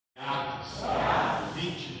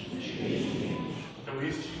2020. Então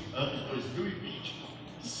este ano de 2020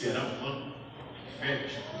 será um ano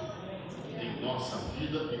profético em nossa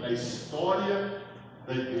vida e na história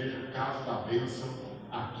da Igreja Casa da Bênção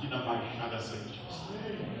aqui na Baixada Santista.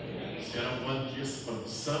 Será um ano de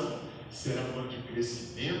expansão, será um ano de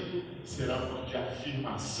crescimento, será um ano de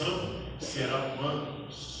afirmação, será um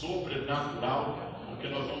ano sobrenatural, porque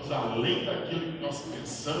nós vamos além daquilo que nós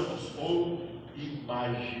pensamos ou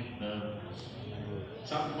imaginamos.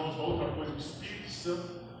 Sabe, irmãos, uma outra coisa, o Espírito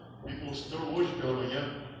Santo me mostrou hoje pela manhã,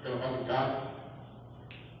 pela madrugada,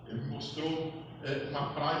 ele me mostrou uma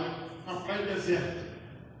praia deserta,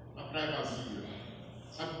 uma praia vazia,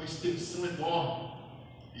 sabe, uma extensão enorme,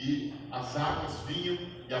 e as águas vinham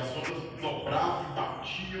e as ondas dobravam e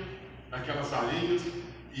batiam naquelas areias,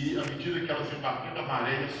 e à medida que elas iam batendo, a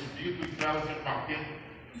maré ia subindo, então elas iam batendo,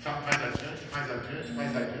 sabe, mais adiante, mais adiante,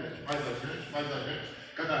 mais adiante, mais adiante, mais adiante,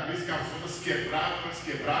 cada vez que as ondas quebravam, elas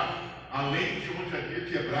quebravam, além de onde havia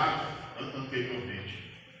quebrado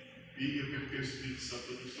anteriormente. E eu perguntei ao Espírito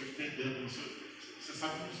Santo, eu não estou entendendo isso. Você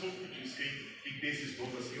sabe que eu não sou muito disso. Quem tem esses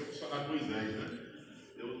dons assim é o funcionário Moisés, né?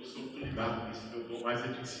 Eu não sou muito ligado nisso, meu dom mais é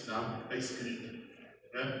de ensinar, está escrito.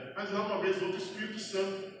 Né? Mas lá uma vez o Espírito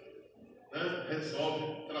Santo, né,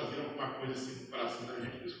 resolve trazer alguma coisa assim para cima da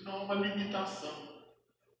gente. Por isso não há uma limitação,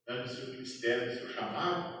 né, do seu ministério, do seu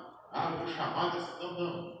chamado. O meu chamado é assim,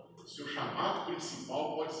 não. O seu chamado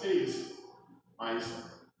principal pode ser esse.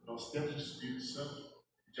 Mas nós temos o Espírito Santo,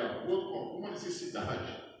 de acordo com alguma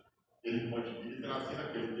necessidade, ele pode vir e trazer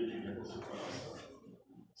aquilo que ele quer no seu coração.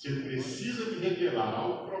 Se ele precisa me revelar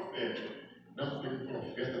algo profético, não porque ele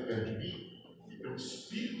profeta perto de mim, então o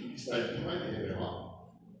Espírito que está em mim vai me revelar.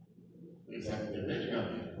 Ele sabe entender,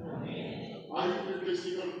 Gabi? Aí eu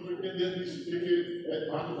pensei, eu não estou entendendo isso, porque é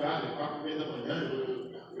madrugada, 4h30 da manhã,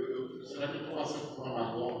 será que eu estou passando por uma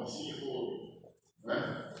madrugada assim, né?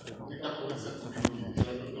 O que está acontecendo comigo?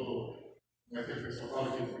 Será que eu estou... Como é que a pessoa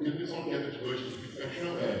fala que o pessoal que entra de noite é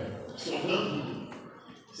sonâmbulo?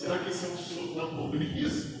 Será que isso é um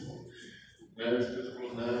sonambulismo? A esposa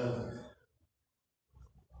falou, não.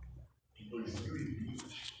 Em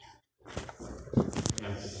 2020,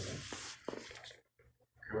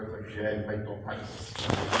 que o Evangelho vai tomar essa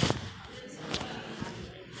cidade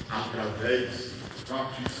através,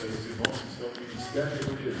 note isso aí, os irmãos que estão no ministério de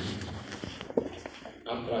evangelismo,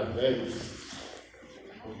 através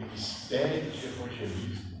do ministério de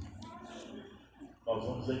evangelismo, nós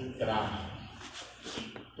vamos entrar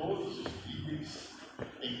em todos os níveis,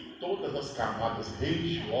 em todas as camadas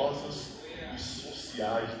religiosas e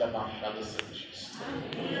sociais da Baixada Santista.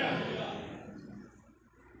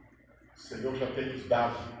 O Senhor já tem nos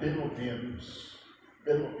dado pelo menos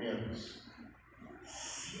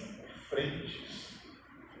 5 frentes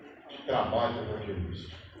de trabalho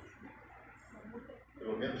evangelístico.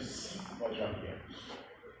 Pelo menos 5 nós já temos.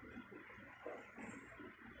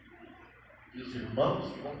 E os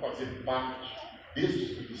irmãos que vão fazer parte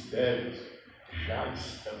desses ministérios já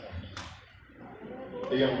estão aqui.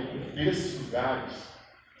 Em algum desses lugares,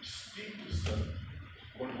 o Espírito Santo,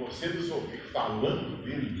 quando você nos ouvir falando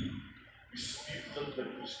dele, o Espírito Santo vai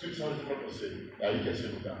dizer para você, é aí que é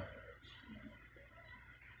seu lugar.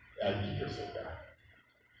 É aqui que é o seu lugar.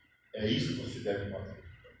 É isso que você deve fazer.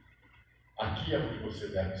 Aqui é onde você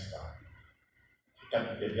deve estar. Está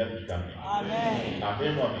me entendendo de caminho? Amém.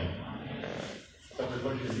 Amém ou amém? Então o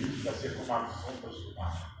evangelismo vai ser como as ondas do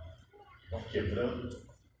mar. Vão quebrando,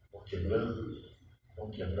 vão quebrando,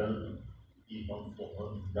 vão quebrando e vão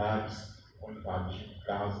tomando lugares, vão invadindo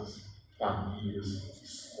casas, famílias,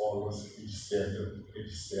 escolas, etc,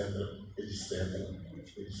 etc, etc,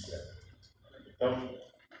 etc. Então,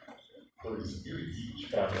 2020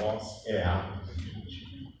 para nós é Atos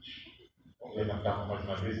 2020. Vamos levantar mais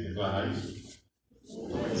uma vez e declarar isso?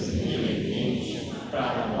 2020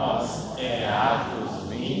 para nós é Atos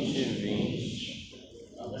 2020.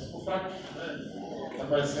 Mas por fraquinho, né? Está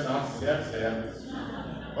parecendo Atos 00.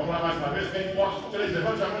 Vamos lá mais uma vez? Quem pode? 3,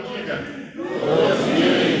 levante a mão e diga: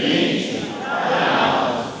 2020 é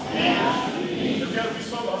Atos 2020. Eu quero ver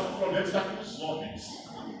só o problema está com os homens.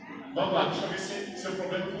 Vamos lá, deixa eu ver se é o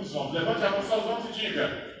problema com os homens. Levante a mão só os homens e diga: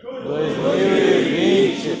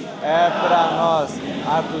 2020 é para nós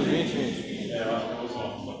Atos 2020. Eu acho que é os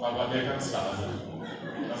homens, só para bater cansado.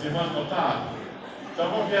 As irmãs notaram? Então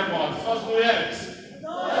vamos ver agora, só as mulheres.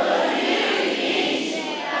 2020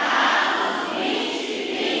 é Atos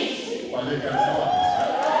 2020. Falei que era só homens.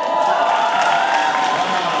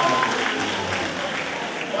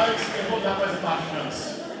 Mas eu vou dar mais uma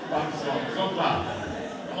chance para os homens. Vamos lá,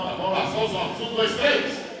 só os homens. 1, 2,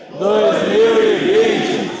 3.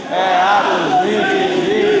 2020 é Atos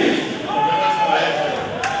 2020. O problema é as mulheres.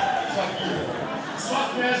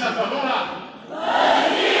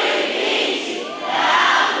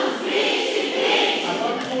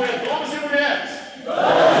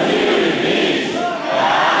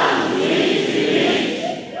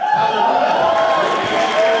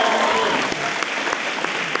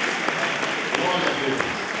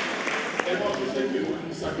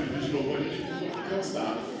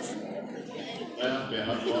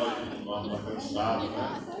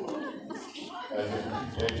 É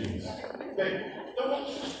isso. Bem, então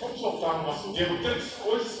vamos voltar ao nosso tema. 3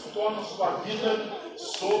 coisas que tornam a sua vida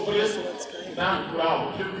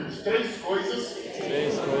sobrenatural. Digo isso, 3 coisas que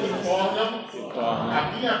tornam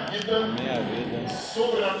a minha vida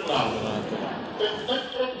sobrenatural. Na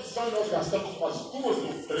introdução, nós gastamos umas 2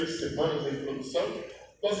 ou 3 semanas na introdução.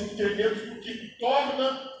 Nós entendemos que o que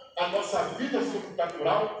torna a nossa vida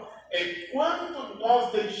sobrenatural é quando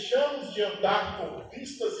nós deixamos de andar por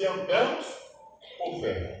vistas e andamos por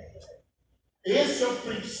fé. Esse é o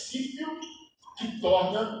princípio que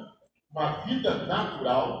torna uma vida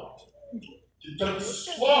natural, que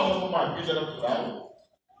transforma numa vida natural,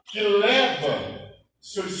 que leva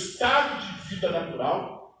seu estado de vida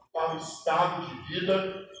natural para o estado de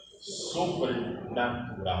vida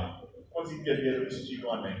sobrenatural. Quantos entenderam isso?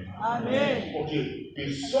 Digam amém. Amém. Porque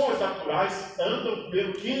pessoas naturais andam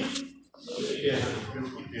pelo que enxergam,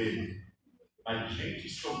 pelo que veem. Mas gente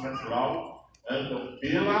sobrenatural andam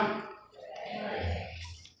pela fé.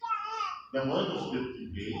 Não andam pelo que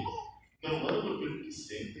veem, não andam pelo que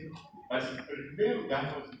sentem, mas em primeiro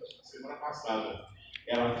lugar, nós vimos na semana passada,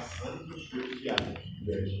 elas andam pelo que a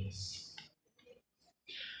Bíblia diz.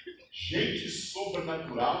 Gente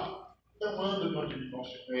sobrenatural não anda no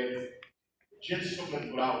diagnóstico médico. Gente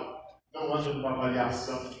sobrenatural não anda numa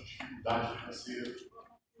avaliação de dificuldade financeira.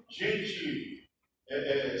 Gente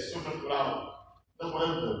sobrenatural não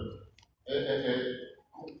anda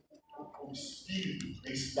com o espírito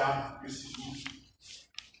em estado de pessimismo.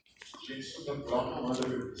 Gente sobrenatural não anda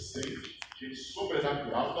pelo que sente. Gente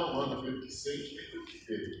sobrenatural não anda pelo que sente nem pelo que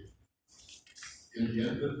vê. Ele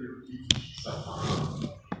anda pelo que diz a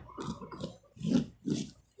palavra.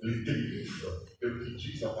 Ele triunfa pelo que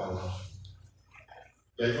diz a palavra.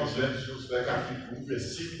 E aí nós lemos Josué capítulo 1,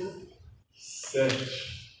 versículo 7.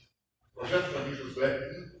 Projeto para mim,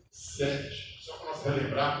 Josué 1, 7. Só para nós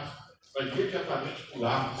relembrarmos, para imediatamente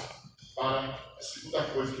pularmos para a segunda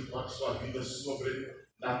coisa que torna a sua vida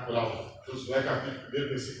sobrenatural. Josué capítulo 1,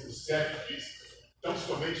 versículo 7 diz: então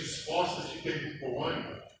somente esforça-te e tem bom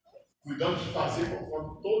ânimo, cuidando de fazer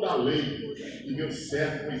conforme toda a lei que meu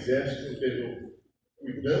servo Moisés te ordenou.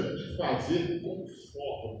 Cuidando de fazer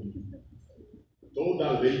conforme toda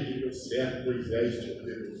a lei que meu servo Moisés te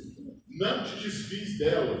ordenou. Não te desvies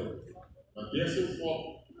dela, mantenha seu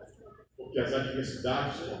foco, porque as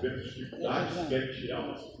adversidades, os problemas, as dificuldades querem tirar o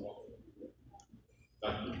nosso foco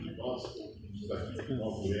daquilo que nós ouvimos, daquilo que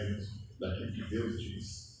nós lemos, daquilo que Deus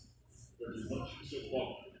diz. Então, não tire o seu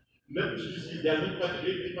foco, não te desvie dela nem para a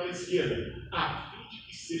direita nem para a esquerda, a fim de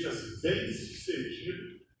que sejas bem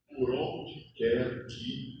sucedido por onde quer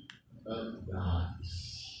que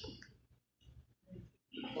andares.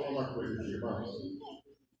 Deixa eu falar uma coisa aqui, irmãos.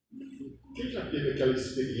 Quem já teve aquela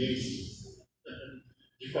experiência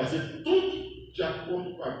de fazer tudo de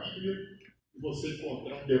acordo com a Bíblia e você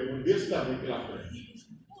encontrar um demônio desse tamanho pela frente?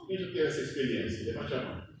 Quem já teve essa experiência? Levante a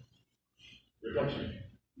mão. Eu já tive.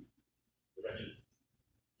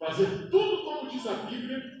 Fazer tudo como diz a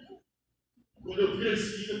Bíblia, quando eu vi a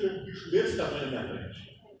esquina, tem um bicho desse tamanho na minha frente.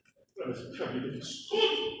 Mas, puxa vida, eu fiz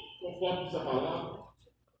tudo conforme diz a palavra.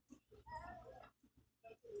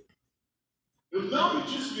 Eu não me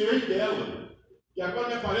desviei dela. E agora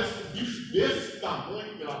me aparece um bicho desse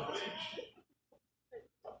tamanho pela frente.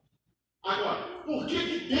 Agora, por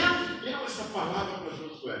que Deus deu essa palavra para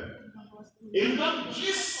Josué? Ele não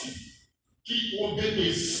disse que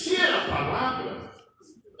obedecer a palavra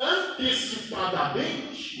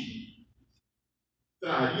antecipadamente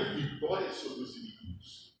traria vitória sobre os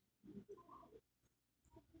inimigos.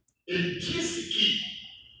 Ele disse que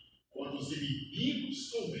quando os inimigos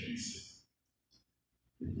surgissem,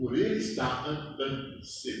 por ele estar andando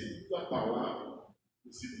segundo a palavra,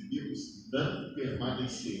 os inimigos não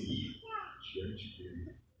permaneceriam diante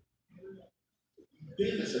dele.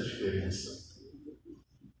 Entenda essa diferença.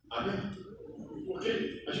 Amém?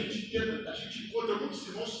 Porque a gente encontra muitos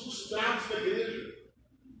irmãos frustrados na igreja.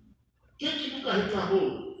 Quem que nunca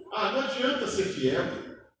reclamou? Não adianta ser fiel.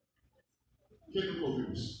 Quem nunca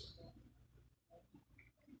ouviu isso?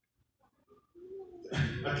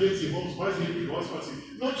 Aqueles irmãos mais religiosos falam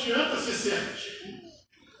assim: não adianta ser certinho.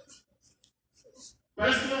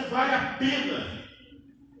 Parece que não vale a pena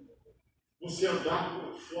você andar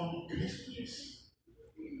conforme Cristo disse.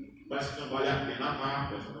 Parece que não vale a pena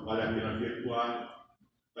amar, parece que não vale a pena perdoar,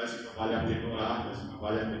 parece que não vale a pena orar, parece que não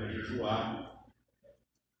vale a pena jejuar.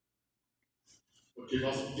 Porque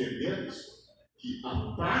nós entendemos que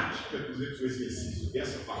a prática dos exercícios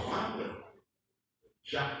dessa palavra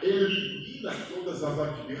já elimina todas as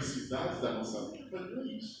adversidades da nossa vida. Mas não é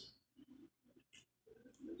isso.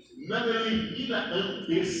 Não elimina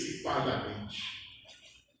antecipadamente.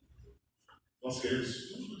 Nós queremos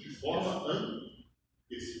tudo de forma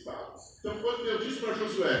antecipada. Então, quando Deus disse para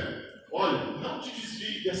Josué: olha, não te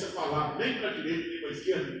desvie dessa palavra, nem para a direita, nem para a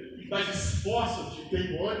esquerda, mas esforça-te,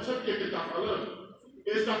 tem ódio. Sabe o que ele está falando?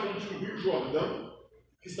 Ele está falando de um rio Jordão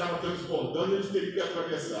que estava transbordando e eles teriam que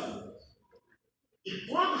atravessar. E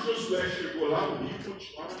quando Josué chegou lá, o rio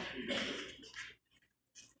continuava cheio.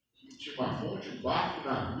 Não tinha uma fonte, um barco, um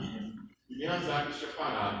navio, e nem as águas tinham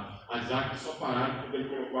parado. As águas só pararam quando ele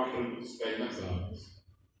colocou a planta dos pés nas águas.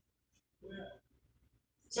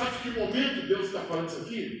 Sabe de que momento Deus está falando isso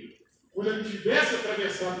aqui? Quando ele tivesse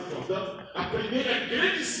atravessado o Jordão, a primeira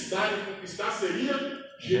grande cidade a conquistar seria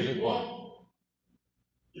Jericó.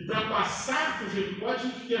 E para passar por Jericó,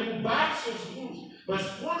 tinha que derrubar os seus muros. Mas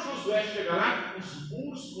quando Josué chega lá, os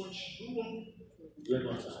muros continuam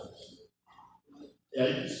levantados. É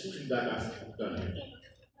aí que surge indagação da gente.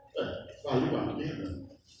 Valeu a pena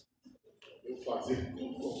eu fazer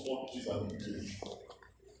tudo conforme diz a Bíblia?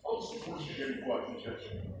 Olha os muros de Jericó aqui diante.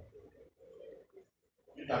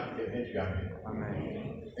 E está na internet, Gabriel.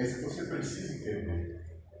 Amém. É isso que você precisa entender.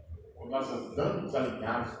 Quando nós andamos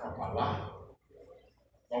alinhados com a palavra,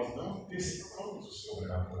 nós não antecipamos o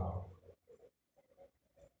sobrenatural.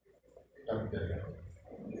 Está me entendendo?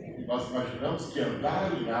 E nós imaginamos que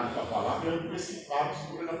andar alinhado com a palavra é antecipar o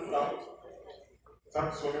sobrenatural. Sabe,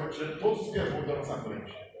 o Senhor vai tirando todos os demônios da nossa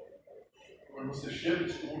frente. Quando você chega,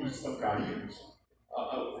 os muros estão caídos,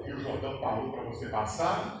 o Rio Jordão parou para você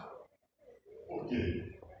passar. Por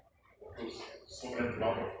quê? Porque o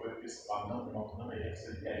sobrenatural já foi antecipado. Não é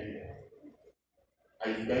essa a ideia. A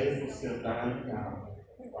ideia é você andar alinhado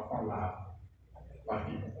com a palavra, para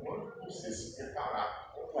que quando você se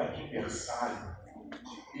preparar com o adversário,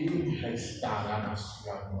 ele já estará na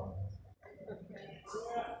sua mão.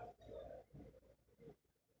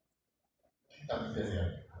 Quem está me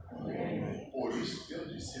entendendo? Por isso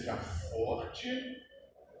Deus diz: seja forte.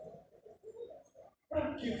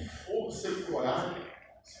 Para que força e coragem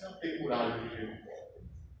se não tem coragem de Jericó?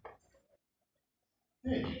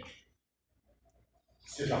 Entende?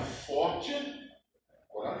 Seja forte.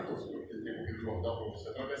 Corajoso, porque tem um rio Jordão para você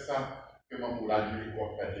atravessar, tem uma muralha de Jericó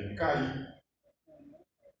que vai ter que cair.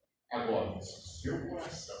 Agora, se o seu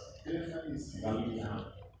coração permanecer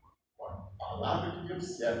alinhado com a palavra que Deus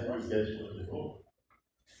serve, Moisés te ordenou,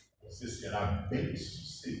 você será bem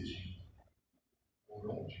sucedido por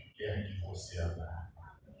onde quer que você andar.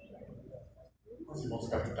 Nós irmãos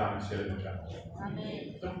capitaram isso aí já.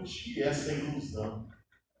 Então, tire essa ilusão.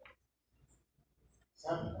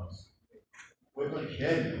 Sabe, irmãos? O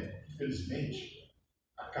Evangelho, infelizmente,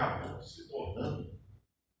 acabou se tornando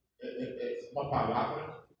uma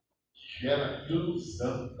palavra que gera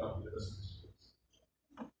ilusão para a vida das pessoas.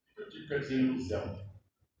 O que eu digo quer dizer ilusão?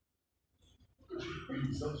 Eu digo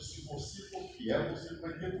ilusão de se você for fiel, você não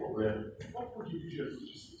vai ter problema. Qual foi o que Jesus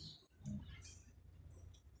disse isso?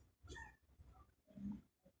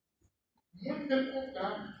 Muito pelo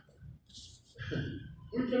contrário.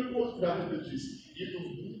 Muito pelo contrário, ele disse: e no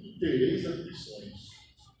mundo tereis aflições.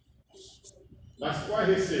 Mas qual é a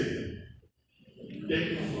receita?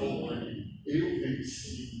 Tem um bom ânimo. Eu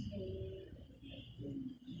venci.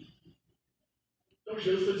 Então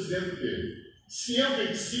Jesus está dizendo que se eu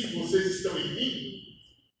venci, vocês estão em mim,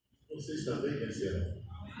 vocês também vencerão.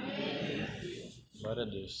 Glória a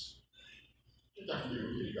Deus. Quem está comigo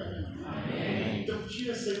aqui ligado? Então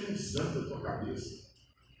tira essa ilusão da tua cabeça.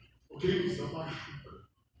 Porque ilusão machuca.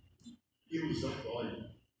 Ilusão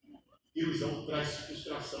dói. Ilusão traz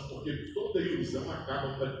frustração, porque toda ilusão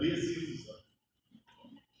acaba com a desilusão.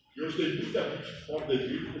 E hoje tem muita gente fora da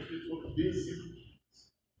igreja porque foram desiludidos.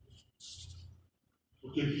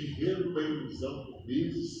 Porque viveram uma ilusão por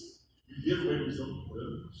meses, viveram uma ilusão por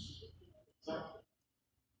anos. Sabe?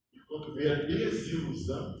 E quando vem a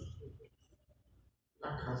desilusão,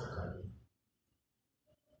 a casa caiu.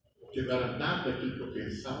 Porque não era nada aquilo que eu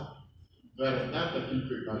pensava, não era nada aquilo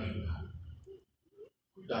que eu imaginava.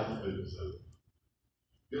 Cuidado com a ilusão.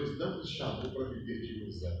 Deus não nos chamou para viver de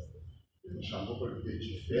ilusão. Ele nos chamou para viver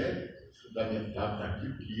de fé, fundamentado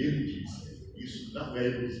naquilo que Ele disse. Isso não é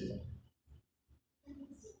ilusão.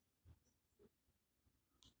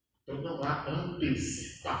 Então não há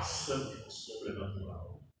antecipação do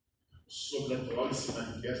sobrenatural. O sobrenatural ele se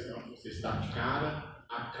manifesta quando você está cara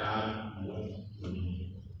a cara com o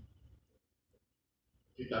mundo.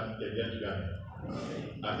 Quem está me entendendo, diga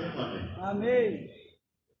amém. Amém ou amém? Amém.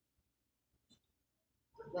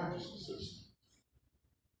 Guarde isso no seu espírito.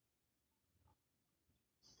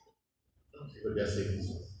 Não fica dessa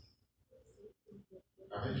ilusão.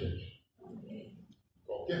 Amém, gente?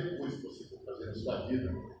 Qualquer coisa que você for fazer na sua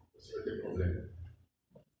vida, você vai ter problema.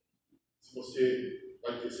 Se você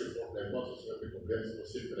vai ter seu próprio negócio, você vai ter problema. Se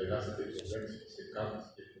você pregar, você tem problema. Se você casa,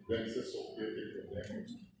 você tem problema. Se você é solteiro, tem problema.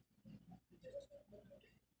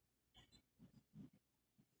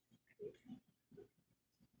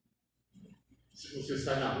 Se você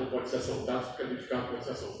sai na rua, pode ser assaltado. Se fica dentro de carro, pode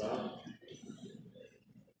ser assaltado.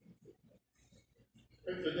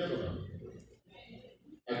 Está entendendo ou não?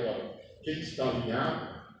 Agora, quem está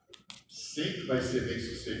alinhado sempre vai ser bem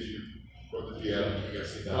sucedido quando vier à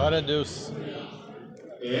universidade. Glória a Deus.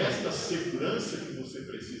 É esta segurança que você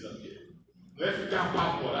precisa ter. Não é ficar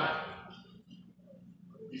apavorado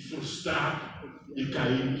e frustrado e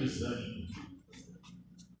cair no desânimo.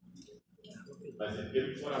 Mas é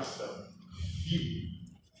ter um coração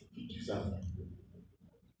firme que diz a Bíblia: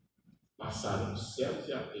 passarão os céus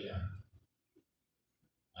e a terra,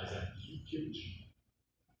 mas aquilo que eu digo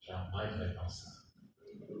jamais vai passar.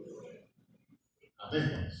 Amém,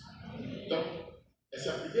 irmãos? Então, essa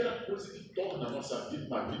é a primeira coisa que torna a nossa vida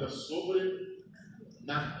uma vida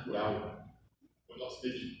sobrenatural. Quando nós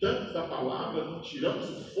meditamos a palavra, não tiramos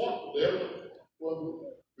o foco dela quando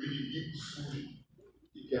o inimigo surge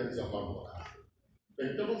e quer nos apavorar.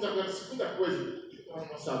 Então vamos agora à segunda coisa que torna a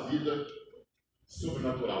nossa vida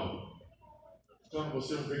sobrenatural. Torna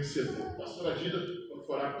você um vencedor. Pastora Vida, quando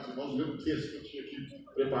for orar com os irmãos, leu o texto que eu tinha aqui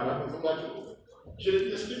preparado, nós vamos lá de novo.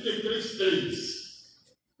 Jeremias 33, 3.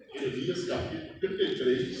 Jeremias capítulo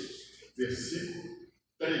 33, versículo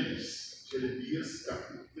 3. Jeremias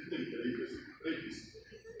capítulo 33, versículo 3.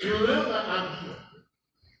 Clama a mim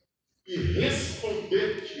e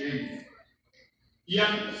responder-te-ei, e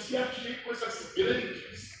anunciar-te-ei coisas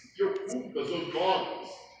grandes e ocultas ou novas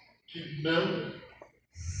que não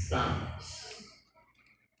sabes.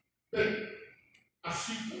 Bem, a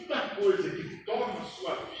segunda coisa que torna a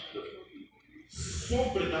sua vida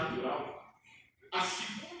sobrenatural, a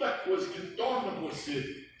segunda coisa que torna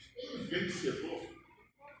você um vencedor,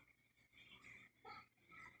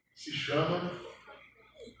 se chama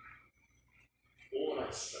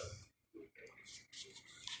oração.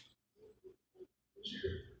 Diga,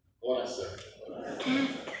 oração.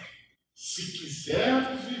 Se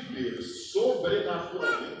quisermos viver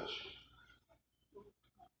sobrenaturalmente,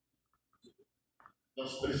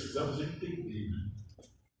 nós precisamos entender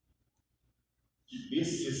que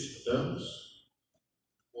necessitamos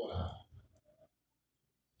orar.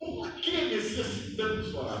 Por que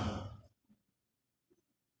necessitamos orar?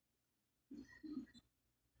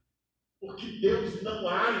 Porque Deus não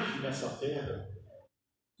age nessa terra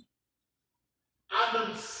a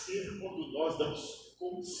não ser quando nós damos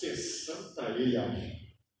concessão para Ele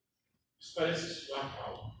agir. Isso parece soar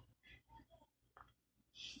mal.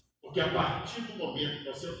 Porque a partir do momento que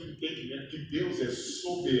nós temos o entendimento que Deus é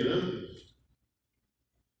soberano,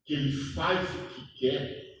 que Ele faz o que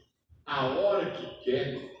quer, a hora que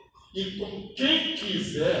quer e com quem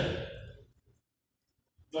quiser,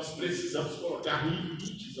 nós precisamos colocar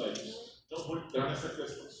limites a isso. Então, vou entrar nessa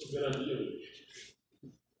questão de soberania hoje.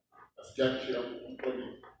 Mas quero tirar um pouco para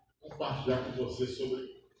mim, compartilhar com você sobre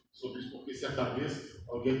isso, porque certa vez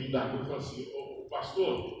alguém me indagou e falou assim: ô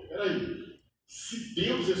pastor, peraí, se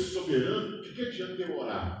Deus é soberano, de que adianta eu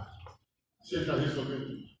orar? Se Ele já resolveu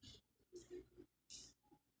tudo.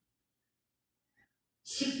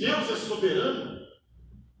 Se Deus é soberano,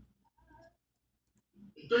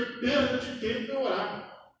 então é perda de tempo eu orar.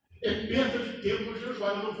 É perda de tempo eu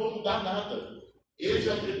jejuar, eu não vou mudar nada. Ele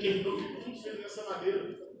já determinou que tudo seja dessa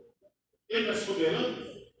maneira. Ele é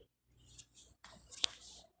soberano.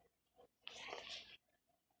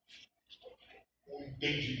 O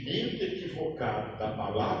entendimento equivocado da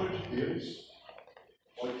palavra de Deus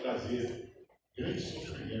pode trazer grande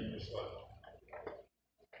sofrimento para a sua vida.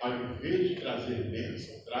 Ao invés de trazer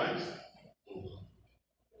bênção, traz dor.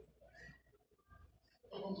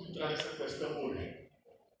 Então vamos entrar nessa questão hoje.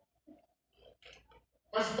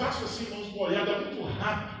 Mas basta assim, irmãos, uma olhada muito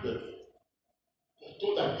rápida por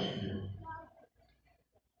toda a Bíblia,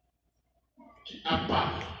 que a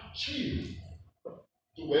partir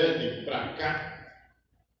do Éden para cá,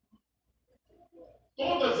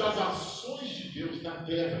 todas as ações de Deus na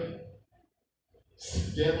terra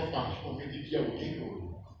se deram a partir do momento em que alguém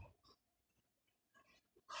orou.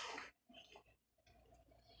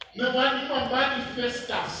 Não há nenhuma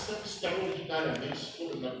manifestação extraordinariamente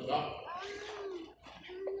sobrenatural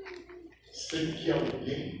sem que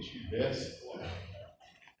alguém tivesse orado.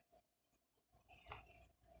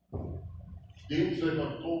 Deus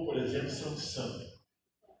levantou, por exemplo, Sansão,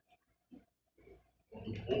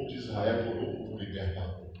 quando o povo de Israel orou por um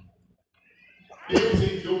libertador. Deus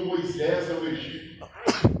enviou Moisés ao Egito,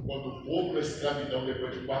 quando o povo da escravidão,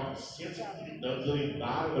 depois de 430 anos,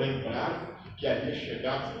 lembraram que havia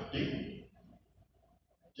chegado o tempo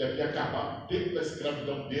que havia acabado o tempo da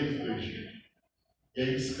escravidão deles no Egito. E aí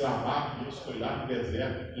eles clamavam, Deus foi lá no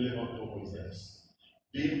deserto e levantou Moisés.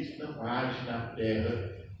 Deus não age na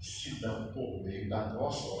terra senão por meio da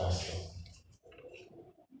nossa oração.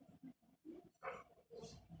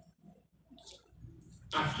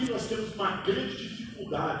 Aqui nós temos uma grande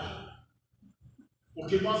dificuldade,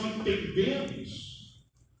 porque nós entendemos,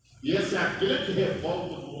 e essa é a grande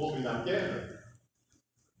revolta do homem na terra,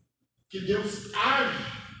 que Deus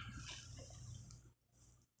age,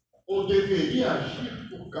 ou deveria agir,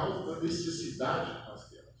 por causa da necessidade que nós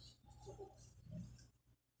temos.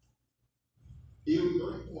 Eu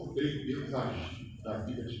não encontrei Deus agir na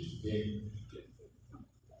vida de ninguém,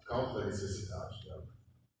 por causa da necessidade dela.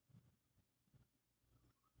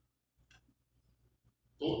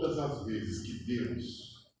 Todas as vezes que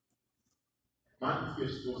Deus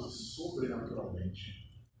manifestou-se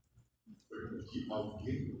sobrenaturalmente, foi porque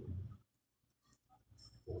alguém orou.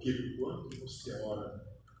 Porque quando você ora,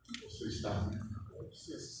 você está em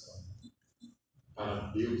concessão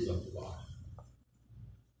para Deus atuar.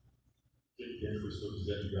 Quem entende o que eu estou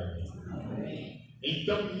dizendo, diga amém.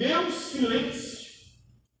 Então, meu silêncio,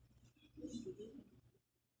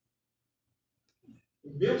 o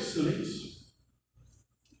meu silêncio,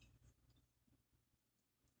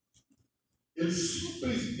 ele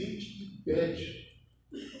simplesmente impede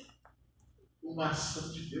uma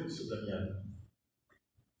ação de Deus sobre a minha vida.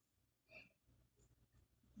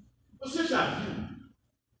 Você já viu,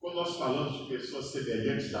 quando nós falamos de pessoas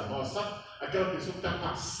semelhantes a nós, sabe? Aquela pessoa que está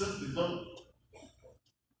passando, irmão,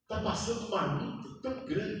 está passando uma luta tão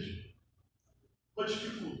grande, uma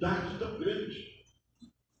dificuldade tão grande,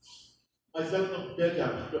 mas ela não pede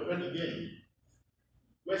ajuda para ninguém.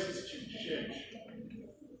 Conhece esse tipo de gente?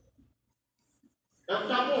 Ela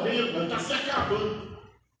está morrendo, ela está se acabando,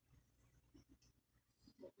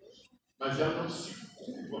 mas ela não se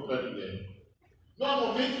curva para ninguém.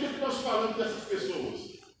 Normalmente, o que nós falamos dessas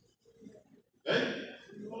pessoas? Hein?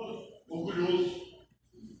 Orgulhoso.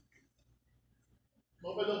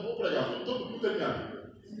 Não vai dar um bom pregador, todo mundo é minha vida.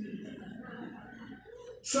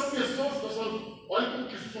 São pessoas que nós falamos, olha como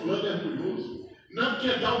que fulano é orgulhoso, não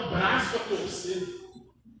quer dar o braço a torcer.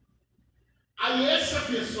 Aí essa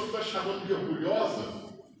pessoa que está chamando de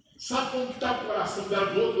orgulhosa, sabe como está o coração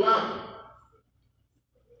dela do outro lado?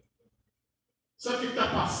 Sabe o que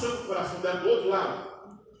está passando no coração dela do outro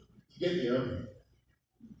lado? Ninguém me ama.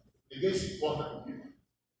 Ninguém se importa comigo.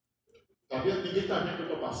 Está vendo? Ninguém está vendo o que eu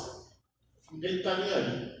estou passando. Ninguém está nem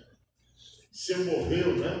aí. Se eu morrer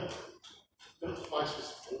ou não, tanto faz com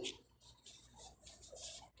esse povo.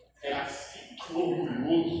 É assim que o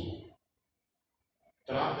orgulhoso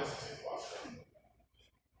trata essa situação.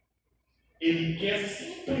 Ele quer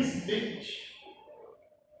simplesmente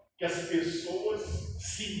que as pessoas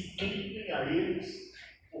se inclinem a eles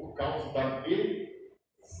por causa da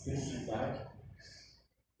necessidade.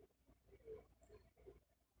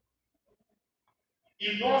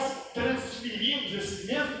 E nós transferimos esse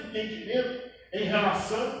mesmo entendimento em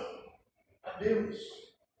relação a Deus.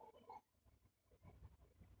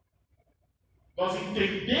 Nós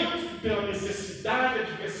entendemos que pela necessidade,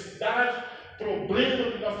 adversidade,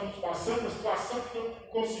 problema que nós estamos passando, a situação que não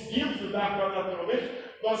conseguimos lidar com ela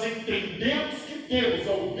naturalmente, nós entendemos que Deus,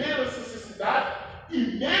 ao ver essa necessidade,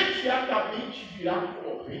 imediatamente virá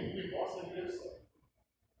correndo em nossa direção.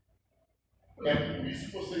 É por isso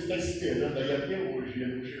que você está esperando aí até hoje, e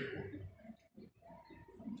ele não chegou.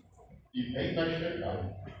 E nem vai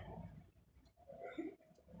chegar.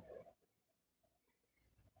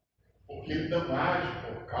 Porque ele não age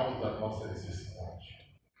por causa da nossa necessidade.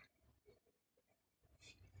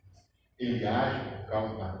 Ele age por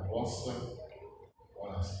causa da nossa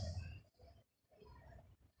oração.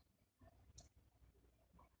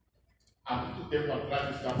 Há muito tempo atrás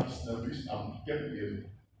eu estava ensinando isso, há muito tempo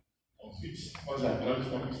mesmo. Há uns 25 anos atrás eu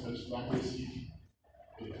estava ensinando isso lá no Recife.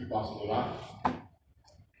 Eu fui pastor lá,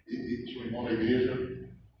 e tinha um irmão na igreja,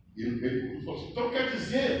 e ele veio e falou assim: então quer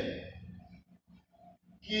dizer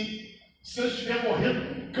que se eu estiver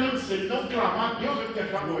morrendo com câncer e não clamar, Deus vai me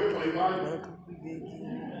deixar morrer? Eu falei, vai. Agora que eu peguei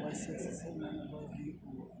aqui, vai ser essa semana, vai vir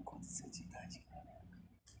com santidade.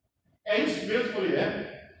 É isso mesmo, eu falei,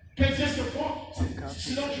 é. Quer dizer, se eu for,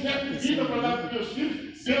 se não tiver comida para dar para os meus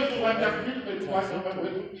filhos, Deus não vai me dar comida, ele não vai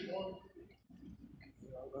morrer tudo de fome.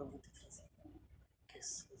 Agora eu vou ter que fazer. Porque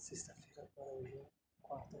sexta-feira agora hoje é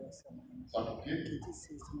quarta da semana. Sabe por quê? Quinta e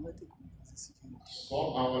sexta não vai ter como fazer esse dia.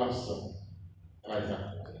 Só a oração traz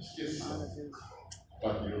a consciência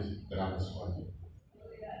para Deus entrar na sua vida.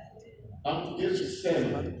 Há um texto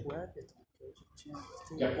sério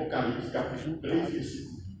de Apocalipse, capítulo 3,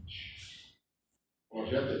 versículo 20.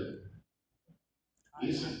 Projeta aí.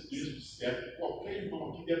 Esse é um texto certo. Qualquer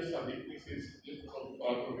irmão aqui deve saber que tem que ser esse texto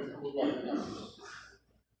para pelo menos eu vou guardar na vida.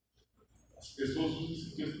 As pessoas usam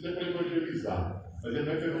esse texto até para evangelizar, mas ele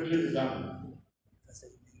não é para evangelizar, não.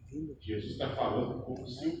 Jesus está falando com o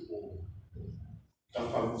seu povo. Está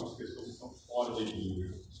falando com as pessoas que estão fora da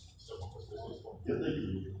igreja. São as pessoas que estão dentro da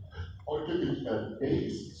igreja. Olha o que ele diz: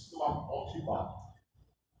 eis que estou à porta e bato.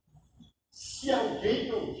 Se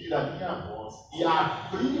alguém ouvir a minha voz e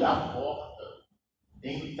abrir a porta,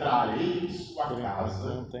 entrarei em sua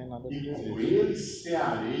casa e com ele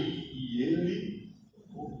cearei e ele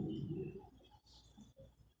comigo.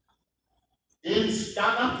 Ele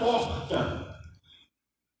está na porta,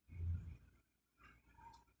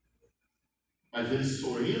 mas ele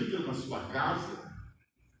só entra na sua casa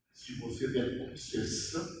se você der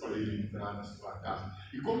concessão para ele entrar na sua casa.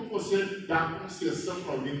 E como você dá concessão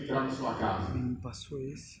para alguém entrar na sua casa? Me passou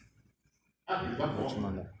esse. Abrir a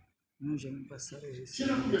porta. Não, já me passaram esse. Você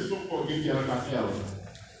já conversou com alguém pela janela?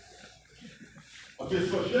 A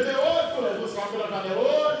pessoa chega, oi, você vai pela janela,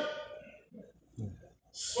 oi.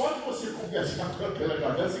 Só de você conversar com ela pela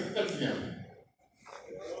janela, você que está dizendo.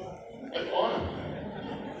 Agora.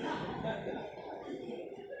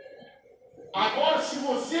 Agora, se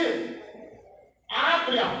você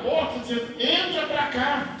abre a porta e diz, entra para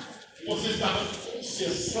cá, você está dando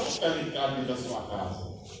concessão para ela entrar dentro da sua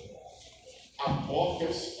casa. A porta é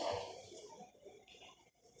o sinal.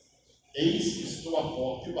 Eis que estou à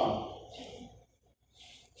porta e bato.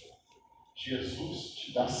 Jesus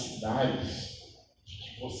te dá sinais de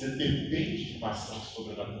que você depende de uma ação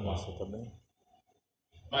sobrenatural. Você também.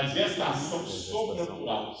 Mas essa ação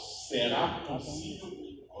sobrenatural será possível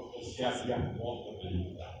quando você abrir a porta para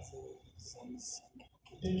ele entrar.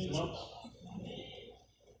 Entende, irmãos?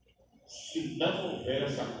 Se não houver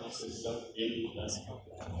essa concessão, ele não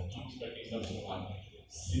entrará. Diz para quem está do seu lado.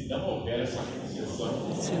 Se não houver essa concessão,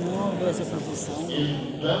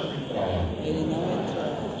 ele não entrará.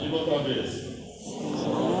 Diga outra vez. Se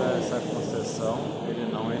não houver essa concessão, ele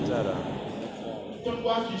não entrará. Então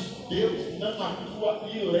guarde isso. Deus não atua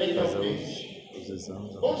ilegalmente.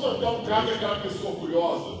 Vamos soltar um caso daquela pessoa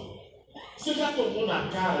orgulhosa. Você já tomou na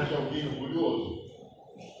cara de alguém orgulhoso?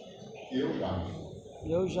 Eu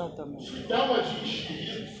já também. Se dá uma de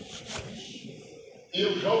enxerido.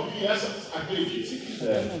 Eu já ouvi essa, acredite se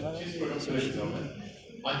quiser. Esse programa de televisão, né?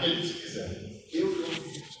 Acredite se quiser. Eu já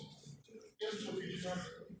ouvi isso. Eu não ouvi de nada.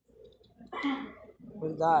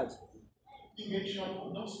 Verdade. Ninguém te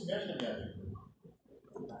chamou, não se mexe na minha vida.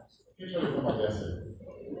 Quem já ouviu uma dessa aí?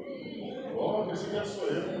 Oh, esse já sou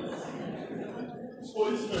eu.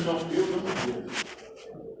 Por isso, meu irmão, eu não me meto.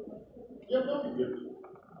 Eu não me meto.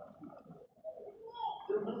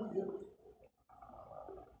 Eu não me meto.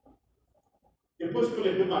 Depois que eu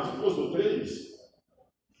levei umas 2 ou 3,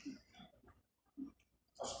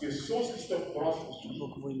 as pessoas que estão próximas de mim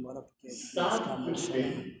sabem que eu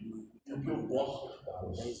tenho e o que eu posso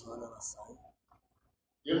ajudá-las. 10 horas ela sai.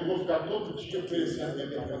 Eu não vou ficar todo dia oferecendo minha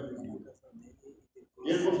mercadoria.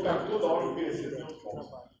 Eu não vou ficar toda hora oferecendo meus dons.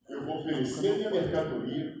 Eu vou oferecer minha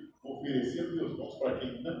mercadoria, vou oferecer meus dons para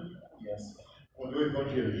quem não me conhece. Quando eu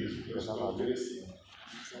evangelizo, eu estou oferecendo.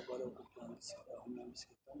 Mas agora eu vou arrumar uma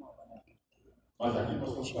escrita nova, né? Mas aqui nós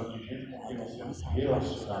estamos falando de gente com quem nós temos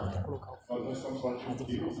relacionamento. Nós não estamos falando de um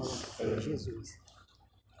Deus estranho. Jesus.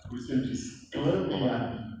 Por isso ele diz, clamem a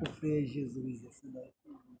mim. O Frei Jesus, essa daí.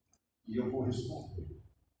 E eu vou responder.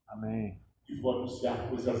 Amém. E vou anunciar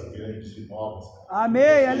coisas grandes e novas. Amém,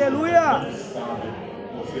 vocês aleluia! Não sabem,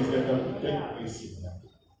 vocês ainda não têm conhecimento.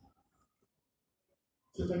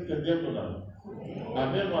 Você está entendendo ou não?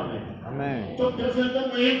 Amém ou amém? Amém. Então Deus ele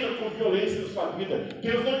não entra com violência na sua vida.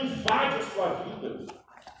 Deus não invade a sua vida.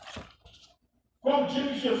 Qual o dia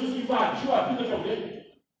que Jesus invadiu a vida de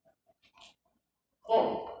alguém?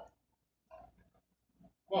 Qual?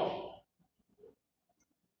 Qual?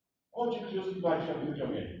 Qual o dia que Jesus invadiu a vida de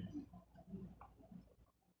alguém?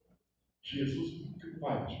 Jesus nunca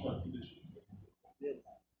invadiu a vida de ninguém.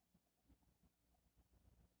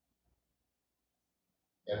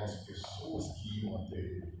 Eram as pessoas que iam até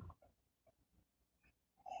ele.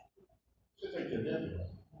 Você está entendendo?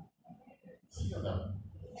 Sim ou não?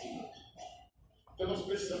 Então nós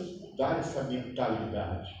precisamos mudar essa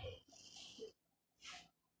mentalidade.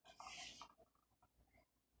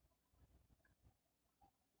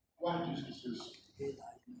 Guarde isso no seu espírito.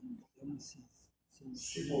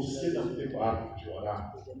 Se você não tem o hábito de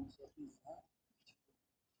orar, você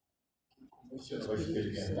não vai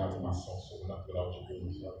experimentar uma ação sobrenatural de Deus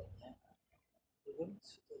na sua vida.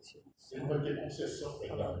 Você não vai ter concessão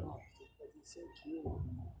para dar.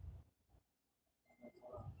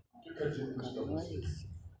 O que eu quero dizer com isso para você?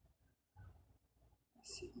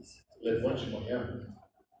 Levante de manhã,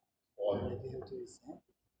 ore.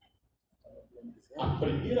 A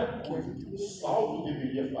primeira coisa que o salvo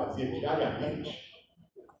deveria fazer diariamente,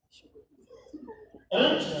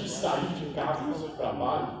 antes de sair de casa para o seu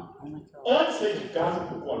trabalho, antes de sair de casa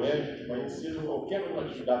para o colégio, de manhã cedo, qualquer outra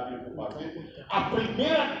atividade que ele for fazer, a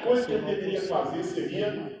primeira coisa que ele deveria fazer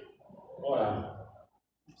seria orar.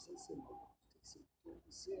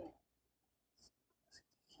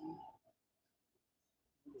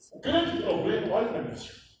 O grande problema, olha para mim,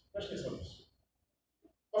 presta atenção nisso.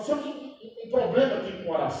 Nós temos um problema aqui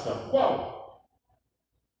com oração. Qual?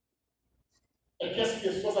 É que as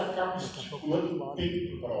pessoas acabam estipulando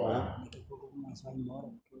tempo para orar.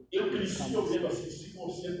 Eu cresci ouvindo assim, se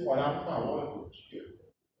você não orar 1 hora por dia,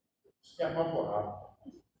 isso é apavorável.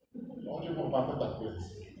 Onde eu vou falar tanta coisa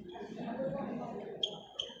assim?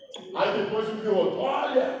 Aí depois eu vi outro,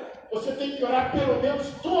 olha, você tem que orar pelo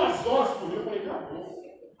menos 2 horas por dia. Eu falei, acabou.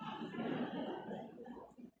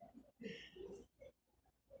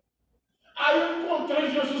 Aí eu encontrei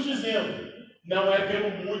Jesus dizendo, não é pelo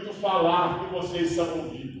muito falar que vocês são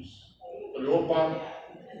ouvidos. Eu falei, opa,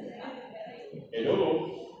 melhorou.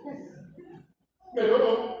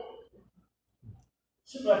 Melhorou.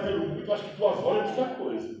 Se não é pelo muito, acho que 2 horas é muita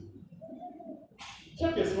coisa.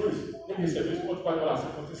 Já pensou isso? Já percebeu isso quando faz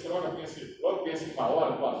oração? Quando você logo pensa em 1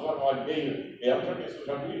 hora, 2 horas, 1 hora e meia. Ela já pensou,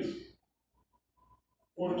 já viu isso?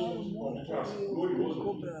 Quando tínhamos um momento de oração glorioso.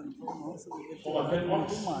 Como até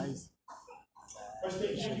 9 Mas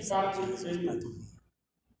tem dia que para 8h30.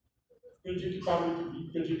 Tem dia que para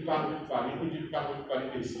 8h20, tem dia que para 8h40, tem dia que para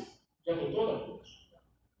 8h45. Já notou, não?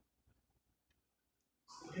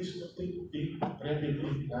 Porque isso não tem tempo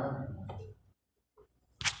pré-determinado.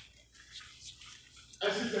 Aí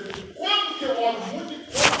você pergunta, quando que eu oro muito e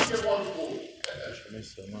quando que eu oro pouco?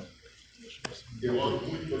 Eu oro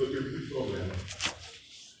muito quando eu tenho muito problema.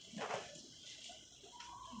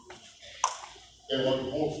 Eu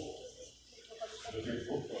oro pouco quando eu tenho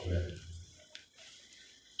pouco problema.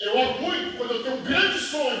 Eu oro muito quando eu tenho um grande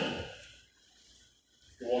sonho.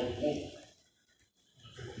 Eu oro pouco quando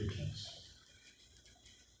eu tenho pequeno sonho.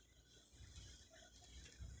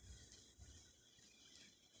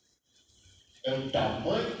 É o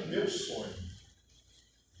tamanho do meu sonho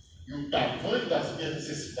e o tamanho das minhas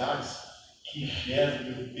necessidades que gera o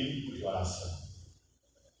meu tempo de oração.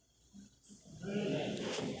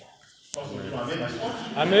 Posso ouvir um amém mais forte?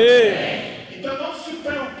 Amém! Então não se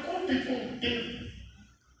preocupe com o tempo.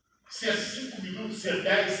 Se é 5 minutos, se é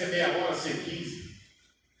 10, se é meia hora, se é 15.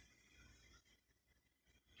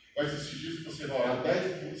 Mas esses dias que você vai orar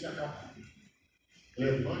 10 minutos e acabou.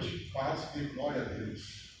 Levante, passe e dê glória a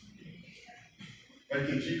Deus. Vai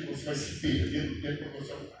ter dia que você vai se perder no tempo, porque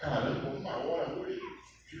você vai, caramba, 1 hora hoje.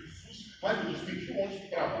 Jesus, vai nos pediu onde de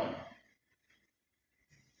trabalho.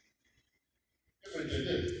 Você vai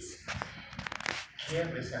entender?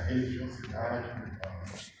 Quebra essa religiosidade, meu irmão.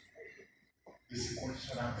 Esse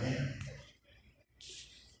condicionamento.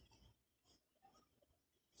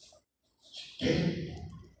 De tempo.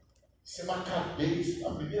 Isso é uma cabeça.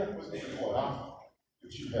 A primeira coisa que eu fui orar, eu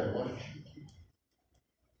tive vergonha de tudo.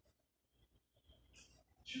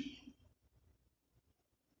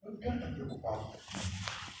 Eu não quero estar preocupado.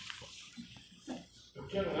 Eu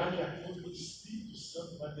quero orar de acordo com o Espírito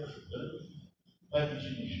Santo vai me ajudando, vai me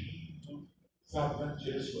dirigindo, sabe, vai me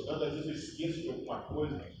direcionando. Às vezes eu esqueço de alguma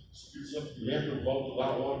coisa, o Espírito Santo me lembra, eu volto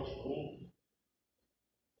lá, oro de novo.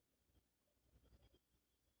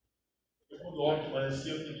 Eu quando oro de manhã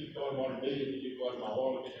cedo, tem dia que eu oro 1 hora e meia, tem dia que eu oro 1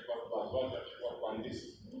 hora, tem dia que eu oro 2 horas, tem dia que eu oro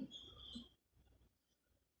 45 minutos.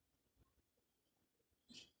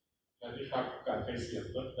 A gente está com o café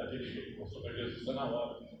esquentando, daquele jeito que mostrou para Jesus, está na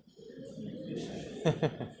hora.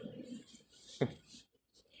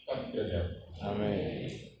 Está me entendendo?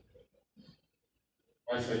 Amém.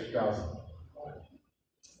 Vai sair de casa.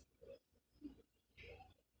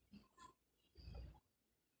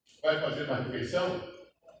 Vai fazer uma refeição?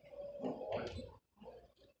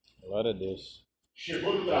 Glória a Deus.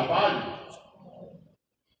 Chegou no trabalho?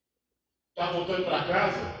 Está voltando para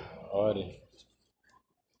casa? Ore.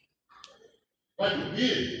 Vai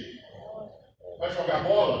dormir? Vai jogar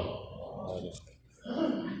bola? Ore.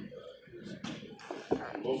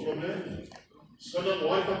 Qual o problema? Só não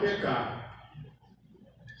ore para pecar.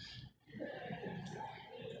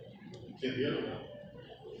 Entenderam?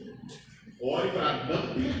 Ore para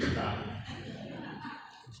não pecar.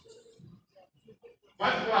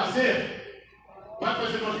 Vai com prazer? Vai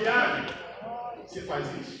fazer uma viagem? Você faz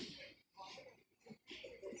isso?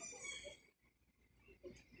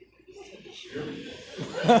 Viu?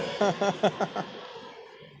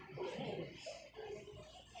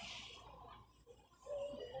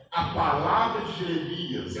 A palavra de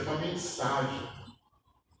Jeremias é uma mensagem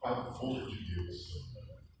para o povo de Deus.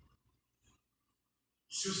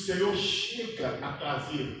 Se o Senhor chega a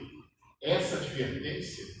trazer essa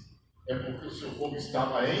advertência, é porque o seu povo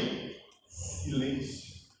estava em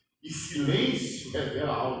silêncio. E silêncio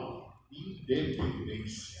revela algo: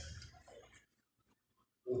 independência,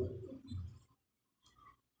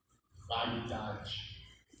 vaidade,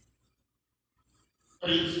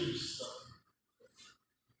 presunção.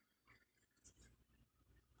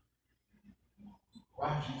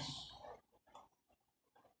 Guarde isso.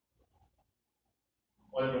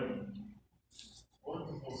 Olha para mim.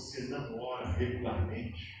 Quando você não ora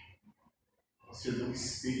regularmente, você não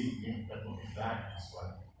experimenta a novidade de sua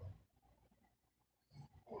vida.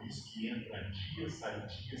 Por isso que entra dia, sai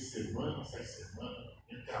dia, semana, sai semana,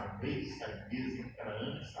 entra mês, sai mês, entra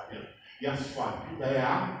ano, sai ano. E a sua vida é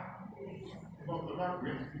a... Eu não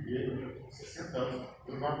aguento viver, eu já estou com 60 anos.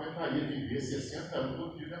 Eu não aguentaria viver 60 anos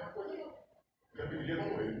todo dia, não é uma coisa não. Eu já deveria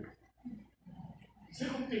morrer. Você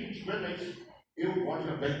não tem que ver isso. Eu gosto de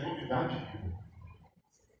andar em novidade de vida.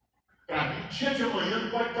 Para mim, dia de amanhã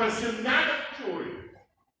não pode parecer nada de hoje.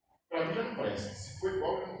 Para mim já não parece. Se for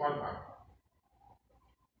igual, eu não vale nada.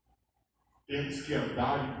 Temos que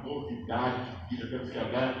andar em novidade de vida, temos que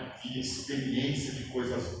andar em experiência de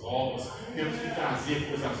coisas novas, temos que trazer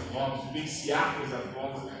coisas novas, vivenciar coisas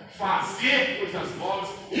novas, fazer coisas novas,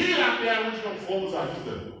 ir até onde não fomos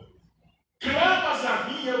ainda. Clamas a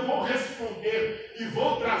mim, eu vou responder e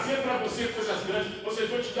vou trazer para você coisas grandes. Vocês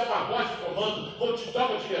vão te dar uma voz de comando, vou te dar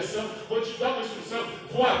uma direção, vou te dar uma instrução,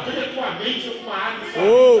 vou abrir a tua mente alguma área que está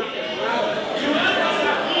fechada. Clamas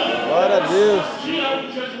a mim, glória a Deus. Tira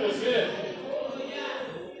algo diante de você.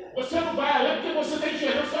 Você não vai além porque você está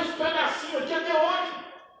enxergando só esse pedacinho aqui até onde?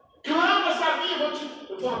 Clamas a mim,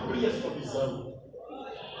 eu vou abrir a sua visão.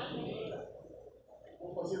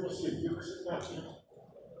 Vou fazer você ver o que você está vendo.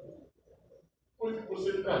 Coisa que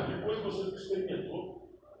você nunca viu, coisa que você nunca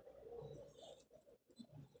experimentou.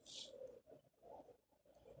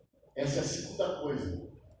 Essa é a segunda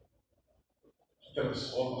coisa que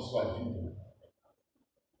transforma a sua vida.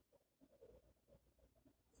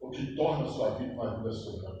 O que torna a sua vida uma vida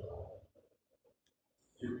sobrenatural.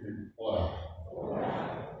 Orar.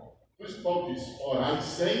 Por isso que Paulo diz, orar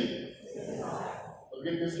sem.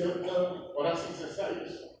 Alguém pensa que eu orar sem cessar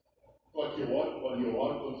isso. Estou aqui, eu oro, estou ali, eu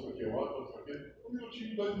oro, estou aqui, eu oro, estou aqui. 1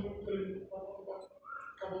 minutinho, 2 minutos, 3 minutos,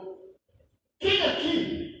 acabou. Quem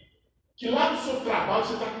aqui, que lá no seu trabalho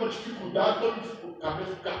você está com uma dificuldade, o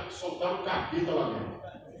cabeça soltar o capeta lá dentro?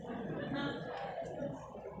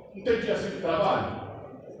 Não tem dia assim de trabalho?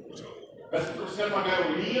 Parece que trouxeram uma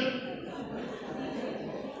gaiolinha,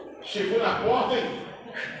 chegou na porta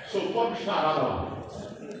e soltou a bicharada lá.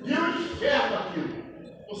 Viu o inferno aquilo?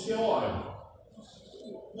 Você ora?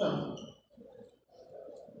 Não.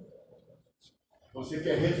 Você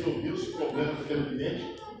quer resolver os problemas do teu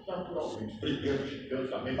cliente? Naturalmente. Brigando, xingando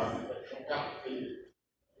também, batendo no chão, carro feio.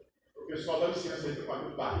 O pessoal dá licença aí para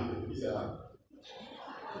fazer barriga, miserável.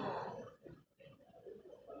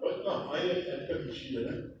 Não, aí é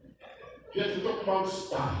mentira, né? Gente, eu estou com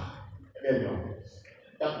mal-estar. É melhor.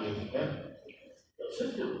 Dá mesmo, né? Eu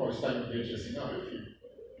sempre fico com mal-estar em um ambiente assim, não, eu fico.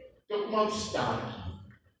 Estou com mal-estar aqui.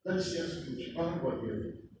 Dá licença, um minutinho, vai no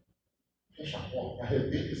banheiro. Fecha a porta,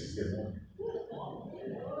 arrebenta esses demônios.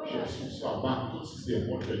 Jesus, Senhor amado, todos esses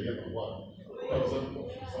demônios aí agora, causando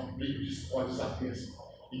confusão, briga, discórdia, desatenção.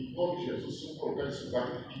 Em nome de Jesus, Senhor, colocar esse lugar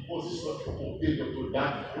em posição de poder, de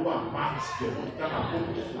autoridade. Eu amarro esse demônio, está na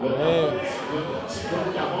boca de fulano, ciclano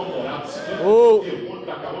está mal-humorado, ciclano tem demônio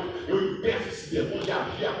que acabou. Eu impeço esse demônio de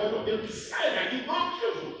agir agora, eu tenho que sair daqui em nome de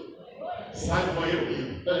Jesus. Sai do banheiro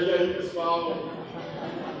rindo. E aí, pessoal?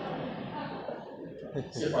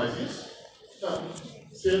 Você faz isso? Não.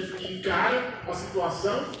 Você encara a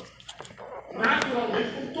situação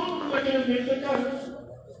naturalmente, com todo mundo naquele ambiente da casa.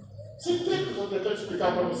 Você entende o que eu estou tentando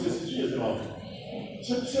explicar para você esses dias, irmão?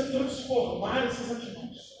 Você precisa transformar essas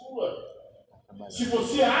atitudes suas. Se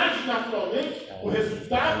você age naturalmente, o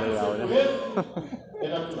resultado do seu poder é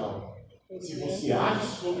natural. Se você age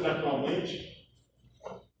sobrenaturalmente,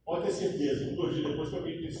 pode ter certeza, 1, 2 dias depois que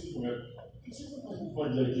alguém tem esse momento. O que você está fazendo no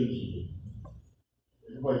banheiro aquele dia?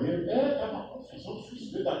 No banheiro? Está uma confusão,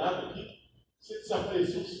 difícil, danado aqui. Você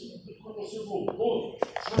desapareceu, quando você voltou,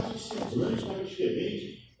 sabe, o semblante estava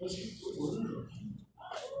diferente. Mas que foi o anjo aqui?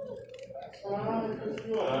 Eu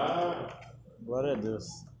fui orar. Glória a Deus.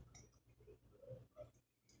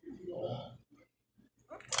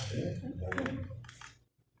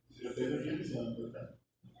 Você já fez evangelizando, né?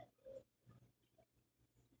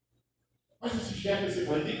 Mas esse chefe, você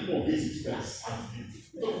vai ter que morrer esse desgraçado,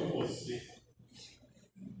 estou com você.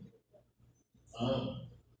 ama.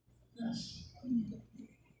 Não é assim.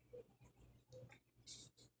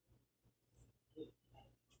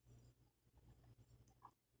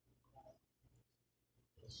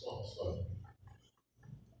 Só.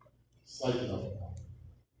 Sai de natural.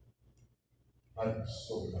 Sai do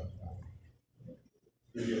sobrenatural.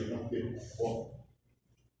 Primeiro, não ter foco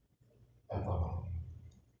da palavra.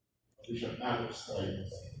 Não deixa nada distrair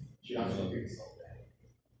você. Tirar sua atenção dela.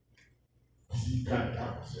 Se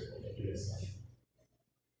encantar com você com a direção.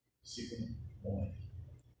 Segundo, ore.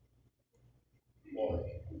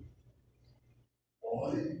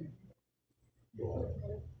 Ore e ore.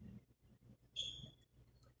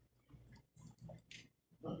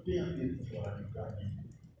 Não tenha medo de orar no caminho.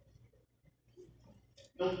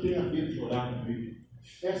 Não tenha medo de orar no meio.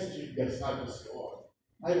 Festa de aniversário você ora.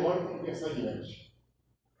 Aí ora para o aniversariante.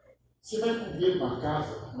 Você vai comer numa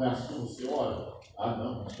casa, não é assim que você ora? Ah,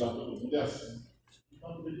 não, mas lá todo mundo é assim.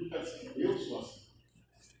 Não, todo mundo é assim. Eu sou assim.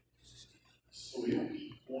 Sou eu que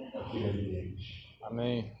imponho aquele ambiente.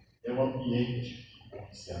 Amém. É o ambiente que impõe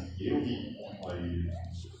esse ambiente. Eu que imponho a ele.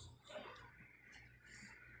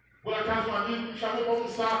 Por acaso um amigo me chamou para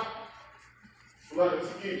almoçar. Falou, é o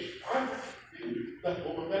seguinte, mas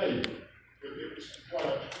peraí, eu tenho que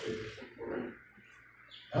explorar de ele.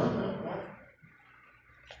 Não, vai.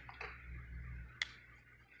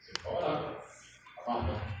 Você vai orar.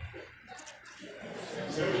 Amado.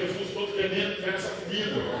 Senhor Jesus, todo veneno que essa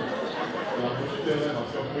comida. Pelo amor de Deus, né?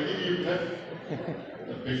 Nós somos o inimigo, né?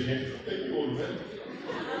 Tem gente que não tem miolo, né?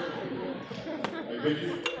 Ao invés de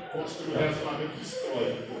construir um relacionamento,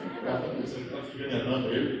 destrói. Você está envenenando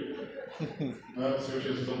ele. Não, Senhor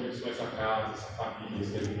Jesus, abençoe essa casa, essa família,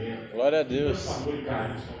 esse alimento. Glória a Deus. Tanto amor e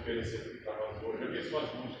carinho estão oferecendo aqui para nós hoje. Abençoa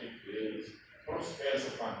as mãos que tem feito. Prospera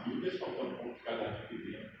essa família. Deixa faltar um pouco de cada um aqui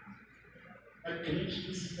dentro. Mas crente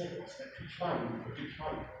nesses negócios, né? Crente maluco, crente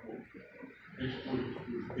maluco. Crente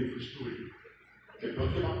doido. Porque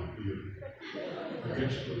pode queimar o cabelo.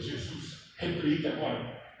 Crente doido. Jesus, repreende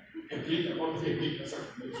agora. Repreende agora o vermelho nessa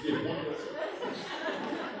família. Os demônios nessa.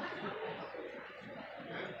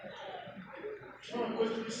 É uma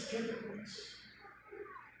coisa que me esquenta com isso.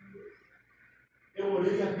 Eu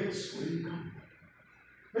orei e abençoei, calma.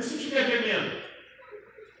 Mas se tiver veneno,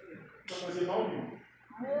 não vai fazer mal nenhum.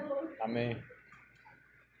 Amém.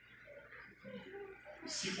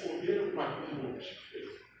 Se comer alguma coisa,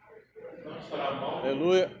 não estará mal.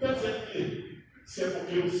 Aleluia. Quer dizer que se é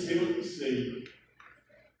porque eu sei, eu não sei.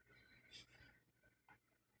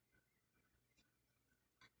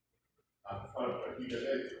 Fala para mim,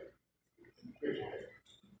 galera.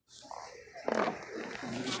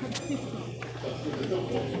 Essas coisas tão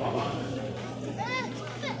boas de falar,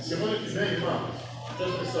 né? Semana que vem, irmão,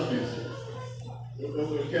 presta atenção nisso.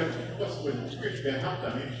 Eu quero duas coisas. Fica de pé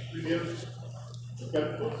rapidamente. Primeiro, eu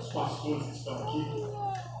quero que todos os pastores que estão aqui,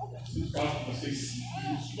 preciso falar com vocês 5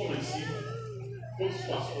 minutos, ficam lá em cima. Todos os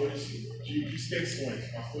pastores de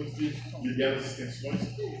extensões, pastores que lideram as extensões,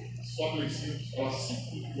 sobe lá em cima, falar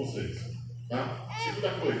 5 minutos com vocês. Tá?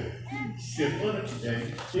 Segunda coisa, semana que vem,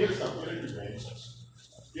 terça-feira que vem,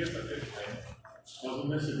 nós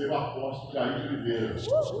vamos receber o apóstolo Jair de Oliveira. É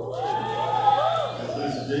o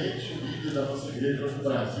presidente e líder da nossa igreja hoje no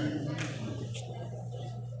Brasil e no mundo.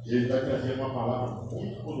 Ele vai trazer uma palavra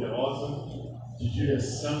muito poderosa de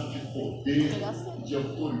direção, de poder, de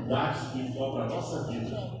autoridade espiritual para a nossa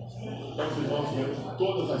vida. Então, os irmãos vieram de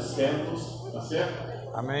todas as células, tá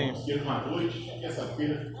certo? Amém. Vamos ter uma noite,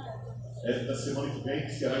 terça-feira da semana que vem,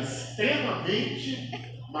 que será extremamente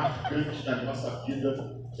marcante na nossa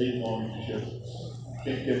vida, em nome de Jesus.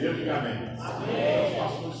 Quem entendeu, diga amém. Amém. Os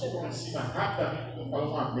pastores ficam em cima rapidamente, vou falar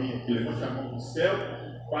um amém aqui. Levante a mão no céu.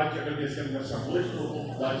 Pai, te agradecendo nessa noite pela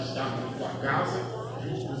oportunidade de estar na tua casa,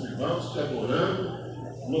 junto com os irmãos, te adorando,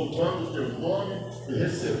 louvando o teu nome,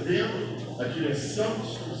 recebendo a direção, a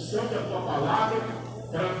instrução da tua palavra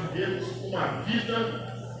para vivermos uma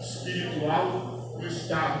vida espiritual no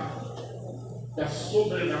estado da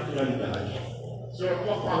sobrenaturalidade. Senhor, a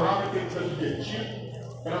tua palavra tem nos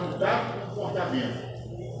advertido para mudar o comportamento,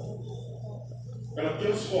 para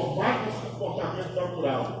transformar nosso comportamento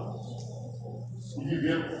natural e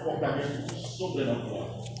viver um comportamento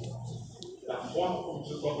sobrenatural. Da forma como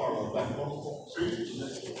você está falando, da forma como o Espírito né?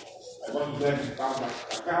 Agora nos leva em paz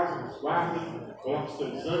para casa, nos guarda, coloca os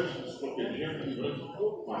teus anjos, nos protegendo, livrando de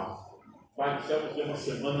todo mal. Pai do céu, nos dê uma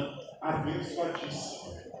semana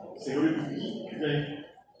abençoadíssima. Senhor, e domingo que vem,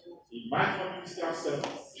 em mais uma ministração,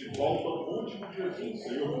 de volta ao último de Jesus.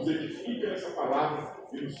 Senhor, nos edifique nessa palavra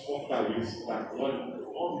e nos fortaleça. Da glória do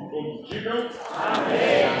teu nome, todos digam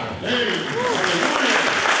amém. Amém.